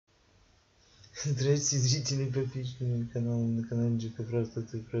Здравствуйте, зрители и подписчики канала на канале Джека Фроста.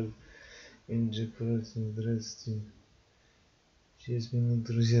 Ты прав. Джек Фрост. Здравствуйте. 6 минут,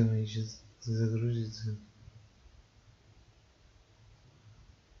 друзья мои, сейчас загрузится.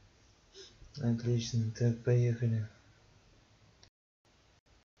 Отлично. Так, поехали.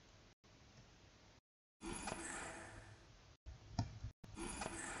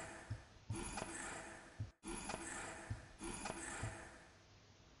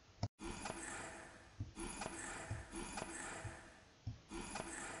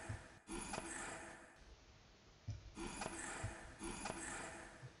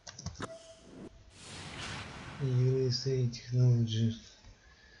 USA Technology.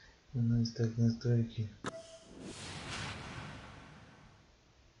 У нас так настройки.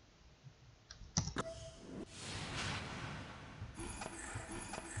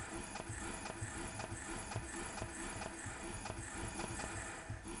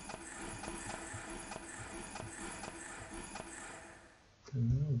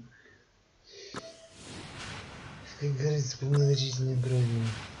 Ну, как говорится, по многочисленным правилам.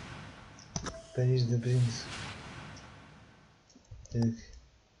 Париж де принц. Так.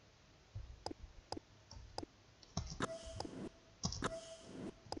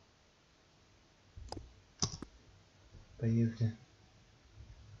 Поехали.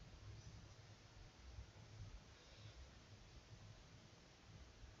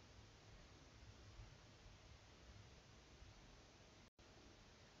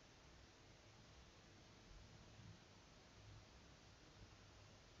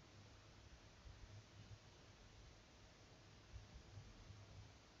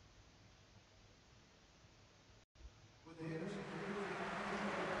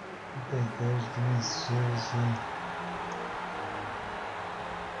 Так, каждый месяц все.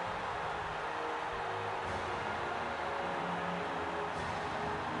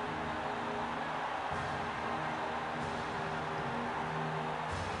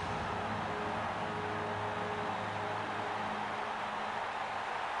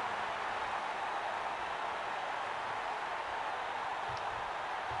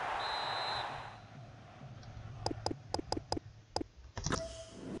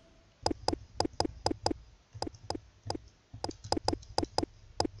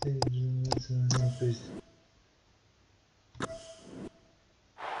 То есть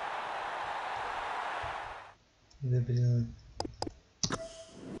да, блин,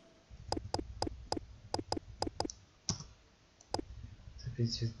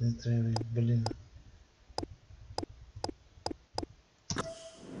 опять цвет настраивает, блин.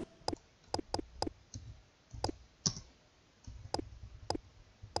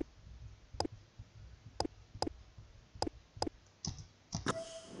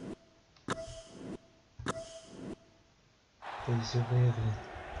 То есть все, поехали.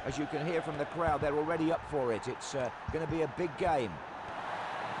 As you can hear from the crowd, they're already up for it. It's going to be a big game.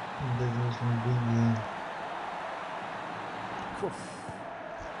 Да, конечно, беги.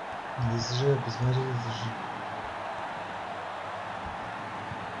 Да, США, посмотри, слушай.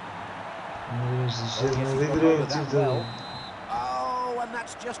 Ну, сейчас мы выиграем титул. Oh, and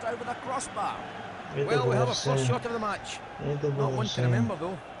that's just over the crossbar. Well, we have a first shot of the match. Not one to remember,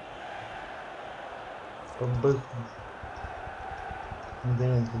 though.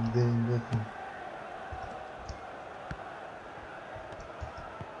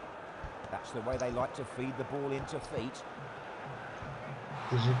 That's the way they like to feed the ball into feet.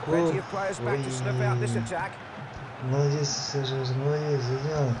 Пletty Plenty of players back to snuff out this attack. Молодец, Саша, молодец,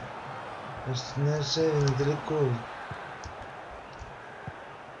 задел. На шее недалеко.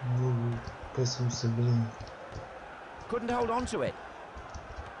 Пасуся, блин. Couldn't hold on to it.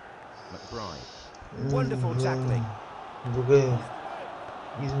 McBride. Wonderful tackling. Бугаев.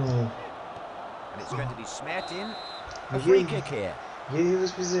 Измаев. And it's going to be smacked in. A free kick here. Я его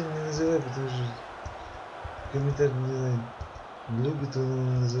специально не называю, потому что комментарий не знаю, любит он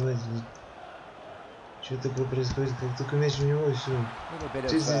его называть. Что такое происходит, как только мяч у него, все.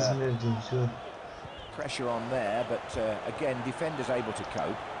 Чистый смерть, все. Pressure on there, but again, defenders able to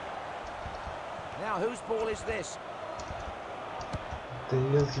cope. Now, whose ball is this? Да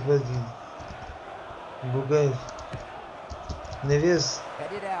елки-палки. Бугаев. Навес.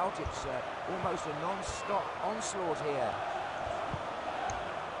 Headed out, it's almost a non-stop onslaught here.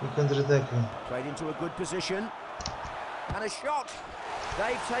 И контратака. Played into a good position. And a shot.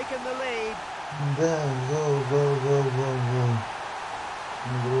 They've taken the lead. Да, гол.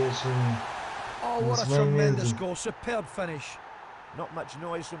 Oh, what a tremendous goal. Superb finish. Not much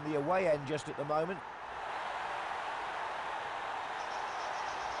noise from the away end just at the moment.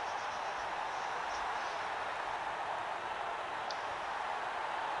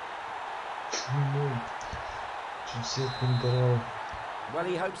 Чуть сетку не порвал. Well,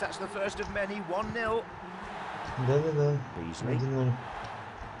 he hopes that's the first of many. 1-0. Да. Beasley. 1-0.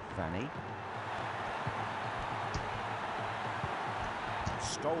 Fanny.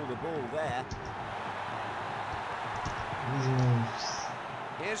 Stole the ball there. Видимо.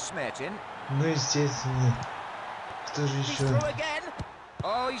 Here's Smetin. Ну, естественно. Кто же He's еще? through again.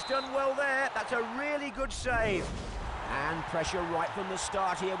 Oh, he's done well there. That's a really good save. And pressure right from the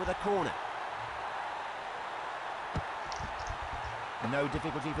start here with a corner. No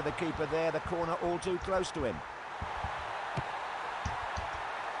difficulty for the keeper there. The corner all too close to him.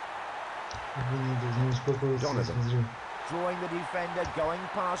 Donovan. Drawing the defender, going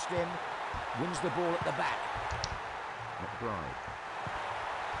past him. Wins the ball at the back. McBride.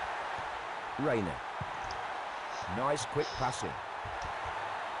 Rayner. Nice quick passing.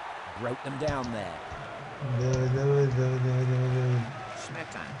 Broke them down there. Давай.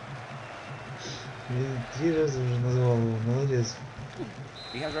 Smetan. Я 3 раза уже назвал его, молодец.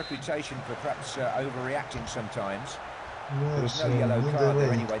 He has a reputation for perhaps overreacting sometimes. Ну, There was no yellow card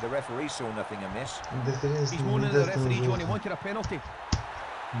there anyway. The referee saw nothing amiss. Да хрен с He's ним, moaning не at the даст ему referee, John. He желтый. wanted a penalty.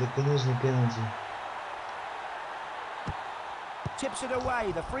 Да, конечно, пенальти. Tips it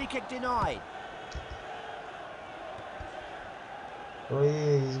away. The free kick denied.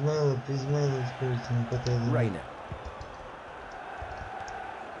 Ой, Измайлов скорости не хватает. Rayner.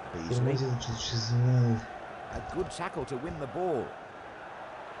 Beasley. Сейчас Измайлов. A good tackle to win the ball.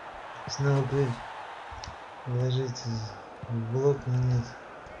 Снова плыть. Ложитесь. В блок, но нет.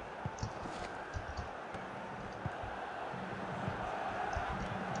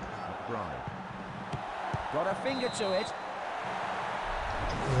 McBride. Got a finger to it.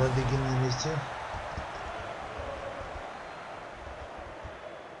 Ладыгин на месте.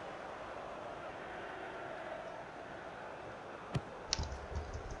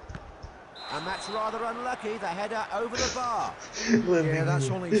 And that's rather unlucky. The header over the bar. Yeah, that's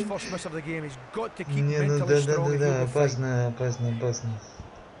only his first miss of the game. He's got to keep Не, ну mentally strong. да, опасно.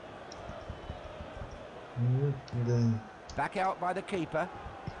 Ну, да. Back out by the keeper.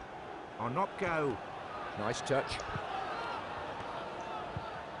 On not go. Nice touch.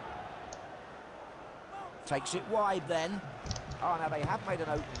 Takes it wide then. Oh, now they have made an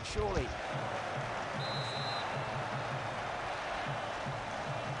opening, surely.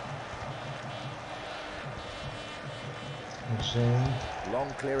 Long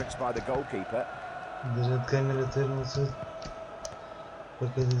clearance by the goalkeeper. Даже от камеры отвернулся.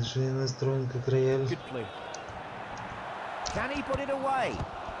 Пока решение настроен как рояль. Good play. Can he put it away?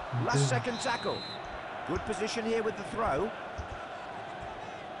 Last second tackle. Good position here with the throw.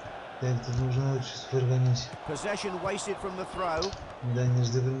 Так, тут нужно лучше сформировать. Possession wasted from the throw. Да,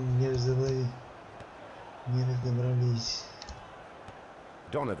 не разобрались.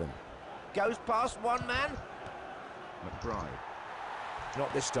 Donovan. Goes past one man. McBride.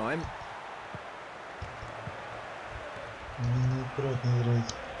 Not this time. Неаккуратно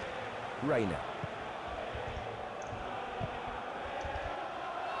играет. Rayner.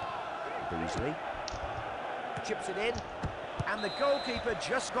 Beasley. Chips it in. And the goalkeeper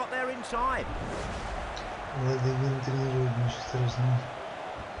just got there in time. Ладыгин тренирует, ничего страшного.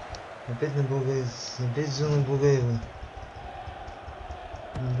 Опять на Бугаева. Опять зона Бугаева.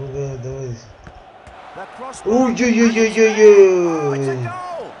 На Бугаева, давай. Ой-ой-ой-ой-ой-ой!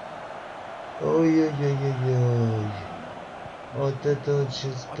 Ой-ой-ой-ой-ой! Вот это вот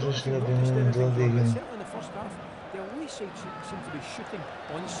сейчас прошляпим Ладыгин.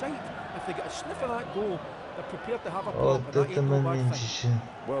 Вот это моментище.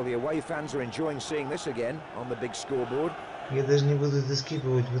 Well, the away fans are enjoying seeing this again on the big scoreboard. Я даже не буду это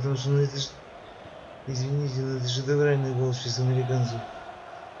скипывать, потому что, ну это ж... Извините, но это шедевральный гол сейчас американцев.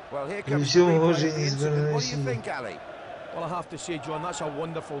 При всем уважении сборной России. Well, I have to say, John, that's a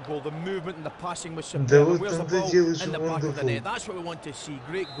wonderful goal. The movement and the passing was superb. Да вот Where's the там-то ball? делаешь In the back of the net. wonderful. That's what we want to see.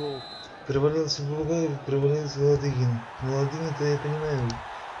 Great goal. Провалился Бугаев, провалился Ладыгин. Ну Ладыгин-то я понимаю,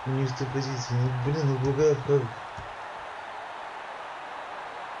 у них в той позиции. Ну блин, ну Бугаев как?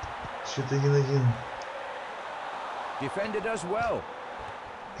 Что-то 1-1. Defender does well.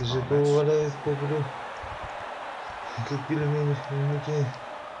 Кижакова валяет по полю. Как пельмени в муке.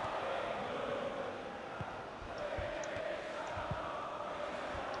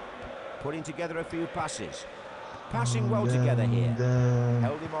 Putting together a few passes. Passing well together here.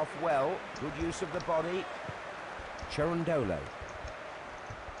 Held him off well. Good use of the body. Cherundolo.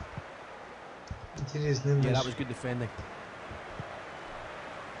 Интересный матч. Yeah, that was good defending.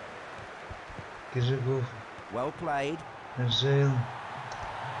 Кижаков. Well played. Аршавин.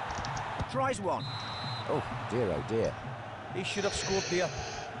 Tries one. Oh dear, oh dear. He should have scored there.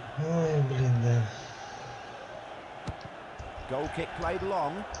 Ой, блин, да. Goal kick played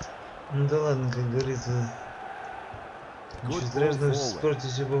long. Ну да ладно, как говорится. Ничего Good ball страшного, в forward. спорте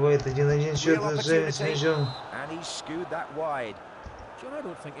все бывает. 1-1 счет, Real Джеймс с opportunity. мячом. And he's skewed that wide. John, I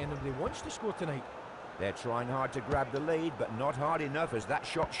don't think anybody wants to score tonight. They're trying hard to grab the lead, but not hard enough, as that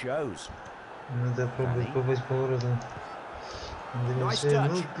shot shows. Надо пробовать попасть по воротам. Nice Ну,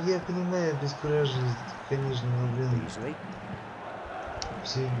 touch. я понимаю, без куража, конечно, но, блин, Beasley.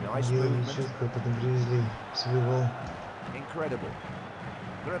 все Nice делали movement. четко, а потом привезли себе гол. Incredible.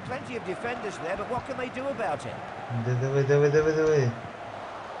 There are plenty of defenders there, but what can they do about it? Да давай, давай, давай, давай.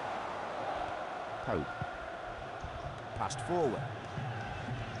 Pope. Passed forward.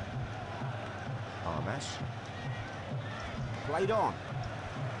 Armas. Played on.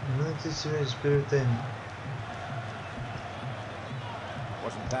 Ну, это всего лишь первый тайм.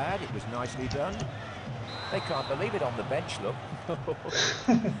 Wasn't bad, it was nicely done. They can't believe it on the bench, look.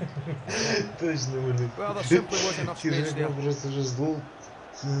 Точно, блин. Well, there simply wasn't enough space there. Киржаков просто уже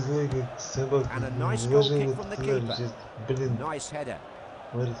злой, как собака. And a nice goal Вложил kick вот from the туда, keeper. сейчас, блин, Nice header.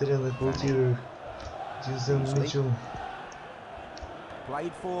 вратаря нокаутирует. Тем самым Beasley. мячом.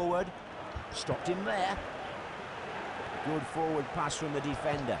 Played forward. Stopped him there. Good forward pass from the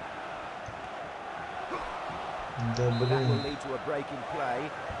defender. Да, That will блин. lead to a break in play.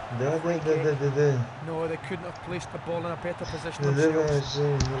 Да. No, they couldn't have placed the ball in a better position Ну давай, themselves.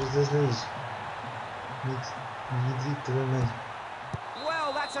 Жень, не разозлись. Не дрить твою мать.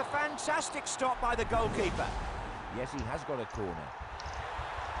 Well, that's a fantastic stop by the goalkeeper. Yes, he has got a corner.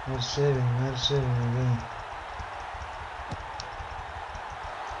 Маршевин, да.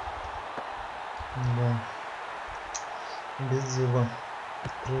 Да. Без зуба.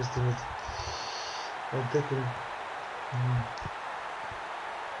 Просто вот так вот.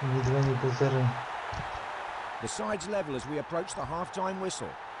 Ни два, ни полтора. The side's level as we approach the half-time whistle.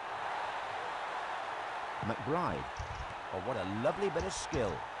 McBride. Oh, what a lovely bit of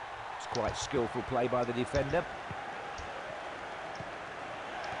skill. It's quite skillful play by the defender.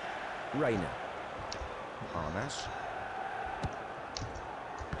 Rayner. Armas.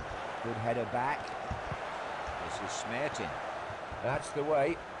 Good header back. This is Smertin. That's the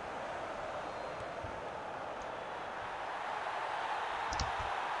way.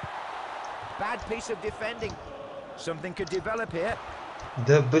 Bad piece of defending. Something could develop here.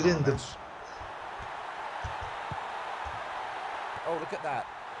 Да блин, да. Oh, look at that.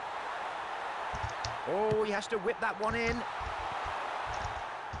 Oh, he has to whip that one in.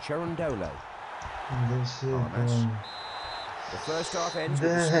 Cherundolo. Да все, The first half ends Да,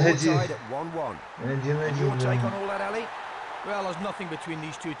 with the score tied at 1-1. And your take on all that, Ali? Well, there's nothing between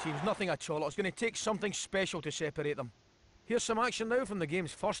these two teams, nothing at all. It's going to take something special to separate them. Here's some action now from the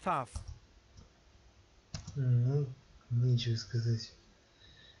game's first half. Ну, нечего сказать.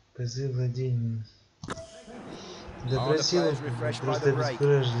 Пасы владения. Да просил, просто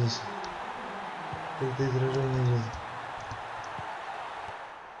обескуражились. Как-то изражение идет.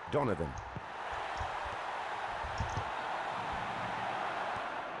 Donovan.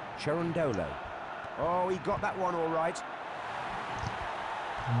 Cherundolo. Oh, he got that one all right.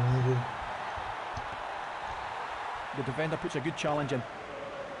 The defender puts a good challenge in.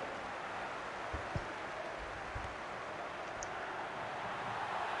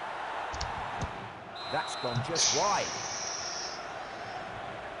 That's gone just wide.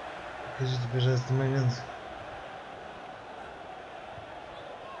 Покажите, пожалуйста, момент.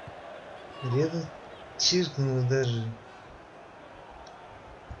 Рядом чиркнуло даже.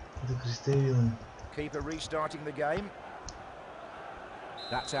 Это крестовина. Keeper restarting the game.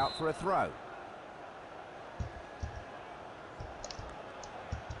 That's out for a throw.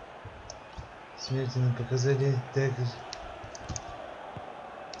 Смертельно показали. Так.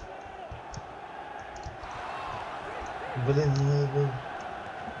 Блин, не надо было.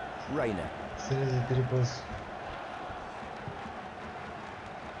 Rayner. Сразу перепас.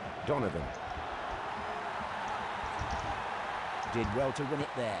 Donovan. Did well to win it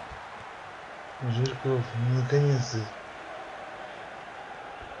there. Жирков, ну, наконец-то.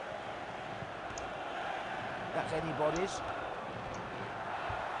 That's anybody's.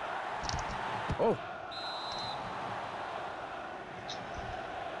 Oh.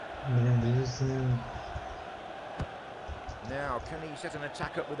 Блин, придется, наверное. Now, can he set an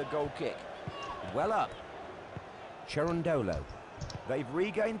attack up with a goal kick? Well up. Cherundolo. They've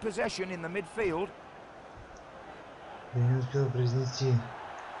regained possession in the midfield. Я не успел произнести.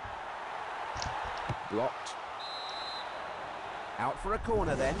 Blocked. Out for a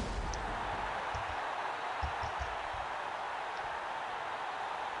corner then.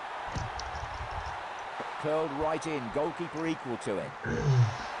 Curled right in, goalkeeper equal to it.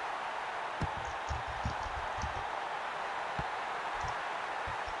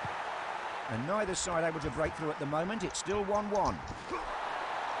 Neither side able to break through at the moment. It's still 1-1.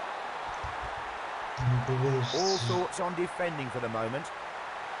 All thoughts on defending for the moment.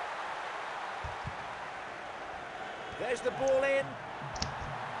 There's the ball in.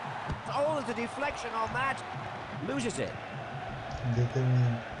 Oh, there's a deflection on that. Loses it.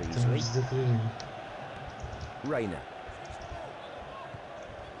 Beasley. Rayner.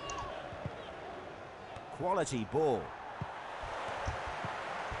 Quality ball.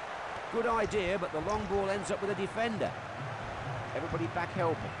 Good idea, but the long ball ends up with a defender. Everybody back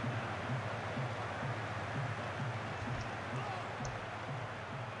helping.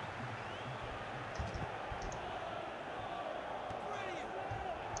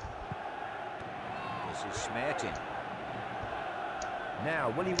 This is Smertin. Now,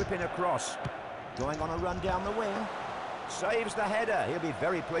 will he whip in across? Going on a run down the wing. Saves the header. He'll be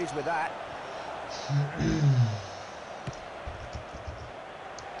very pleased with that.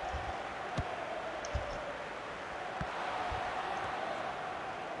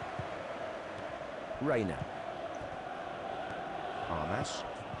 Rayner. Armas.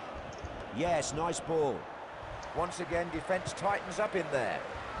 Yes, nice ball. Once again, defence tightens up in there.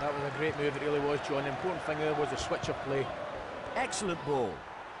 That was a great move, it really was, John. The important thing there was the switch of play. Excellent ball.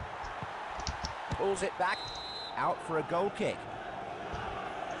 Pulls it back. Out for a goal kick.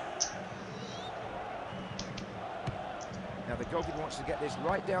 Now the goalkeeper wants to get this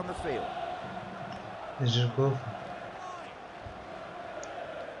right down the field.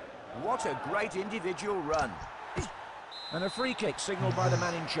 What a great individual run. And a free kick signalled by the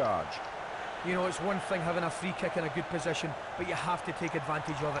man in charge. You know, it's one thing having a free kick in a good position, but you have to take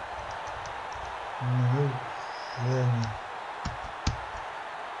advantage of it.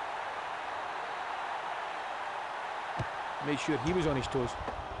 Made sure he was on his toes.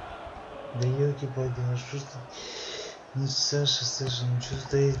 Да елки-палки, ну что ж ты? Ну Саша, ну что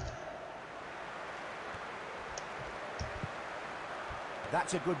стоит?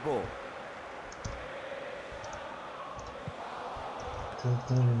 That's a good ball.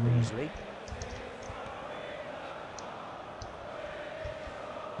 Beasley.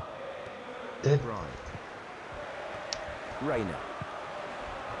 Right. Rayner.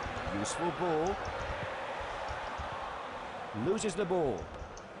 Useful ball. Loses the ball.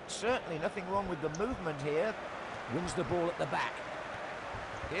 Certainly nothing wrong with the movement here. Wins the ball at the back.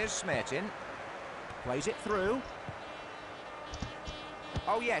 Here's Smertin. Plays it through.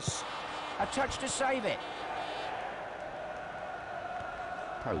 Oh yes, a touch to save it.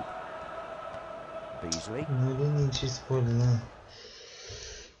 Pope. Beasley. Ну линия через поле, да.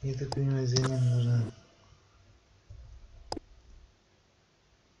 Я так понимаю, замена нужна.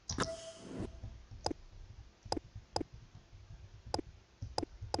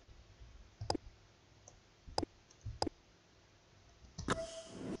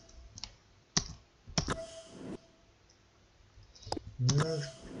 Ну,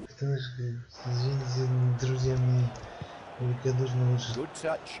 потому что, извините, друзья мои, великодушно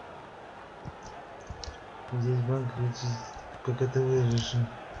лучше здесь банк лучше по КТВ решим.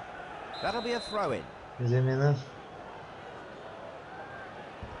 Замена.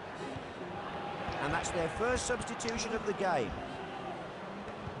 And that's their first substitution of the game.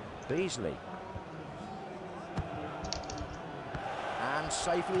 Beasley. And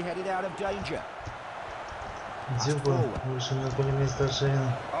safely headed out of danger. Вышел на поле место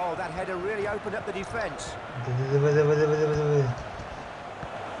Аршавина. Oh, that header really opened up the defense. Давай.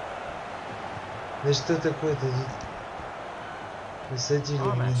 Да что такое-то? Высадили,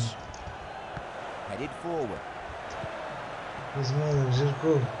 блин. Headed forward. Измайлов,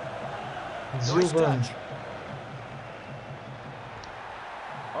 Жирков. Дзюба.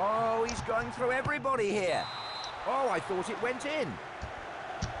 Oh, he's going through everybody here. Oh, I thought it went in.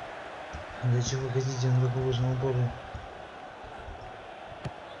 Для чего хотите на положенном поле?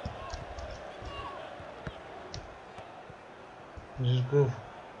 Жирков.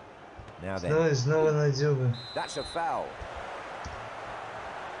 Снова на Дзюбы. That's a foul.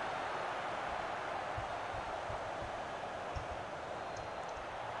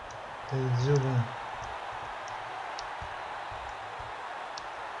 Так, Дзюба.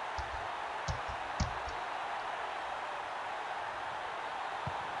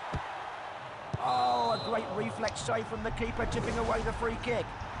 Great reflex save from the keeper, tipping away the free kick.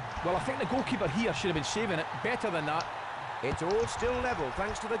 Well, I think the goalkeeper here should have been saving it better than that. It's all still level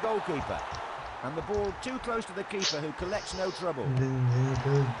thanks to the goalkeeper. And the ball too close to the keeper, who collects no trouble. Да не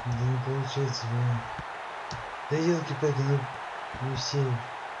получается. Да елки-палки, ну не все.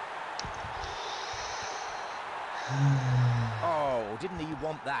 Oh, didn't he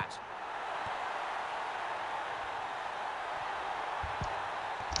want that?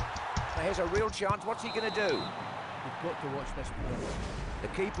 here's a real chance. What's he going to do? You've got to watch this play. The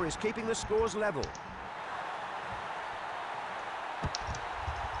keeper is keeping the scores level.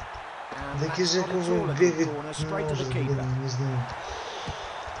 And Такие that's же, not как at all бы a good бегать corner, не straight to the может, keeper. блин, не знаю.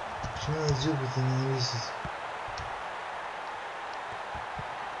 Почему на дзюбу-то не висит?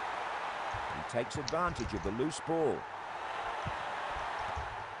 He takes advantage of the loose ball.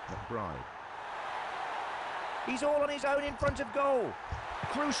 McBride. He's all on his own in front of goal.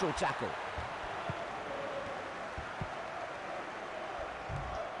 Crucial tackle.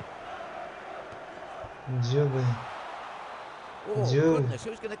 Дзюба. Oh, Дзюб. goodness,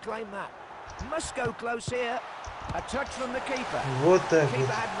 who's going to claim that? Must go close here. A touch from the keeper. Вот так Keeper вот.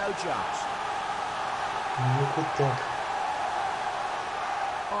 had no chance. Ну вот так.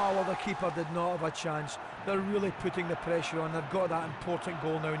 Oh, well, the keeper did not have a chance. They're really putting the pressure on. They've got that important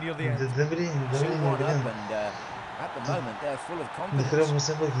goal now near the Да end. давление, 2-1 блин. up, and at the moment they're full of На confidence. храму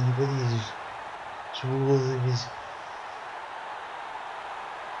собаки не подъедешь, чтобы гол забить.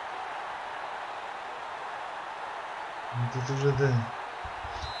 Тут уже да.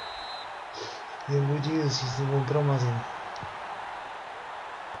 Я бы удивился, если бы он промазал.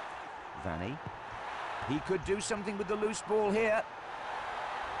 Vanny. He could do something with the loose ball here.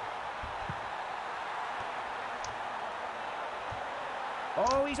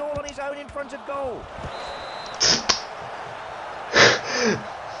 Oh, he's all on his own in front of goal.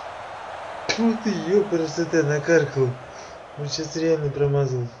 Фу ты, ёпрст, накаркал. Он сейчас реально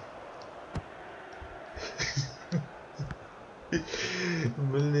промазал.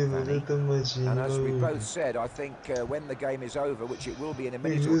 Блин, вот это матч, я And не as we могу. both said, I think when the game is over, which it will be in a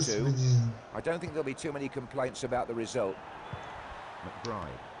minute or two, Господи. I don't think there'll be too many complaints about the result.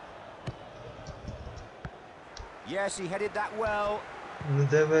 McBride. Yes, he headed that well. Ну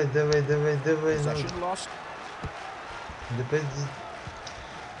давай, ну. Possession lost. Да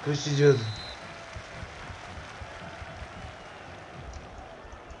пусть идет.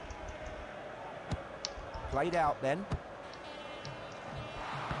 Played out then.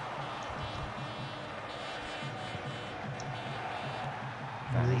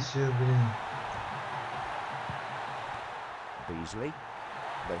 Да все, блин. Beasley.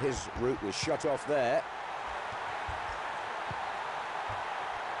 But his route was shut off there.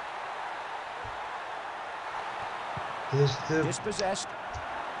 Да что? Dispossessed.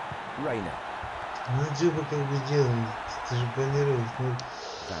 Rayner. Ну Дзюба как бы делает. Ты же планируешь. Ну,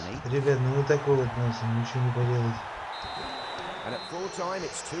 ребят, ну вот такой вот матч, ничего не поделать. And at full time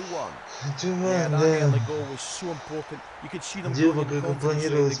it's 2-1. Yeah, that да. early goal was so important. You could see them Дзюба growing in как и confidence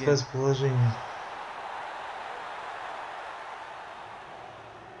планировал, during the game. спас положение.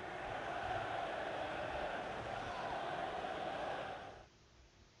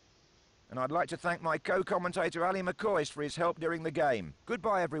 And I'd like to thank my co-commentator Ali McCoist for his help during the game.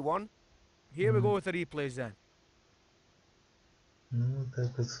 Goodbye, everyone. Here we go with the replays then. Ну вот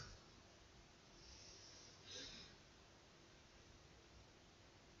так вот.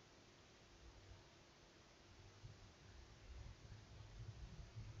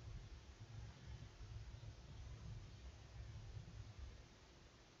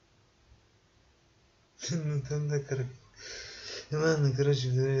 Ну там да, ладно, короче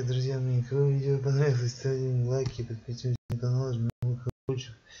говоря, друзья мои, кому видео понравилось, ставим лайки, подписывайтесь на канал, жмем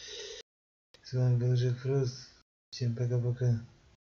колокольчик. С вами был Джек Фрост. Всем пока-пока.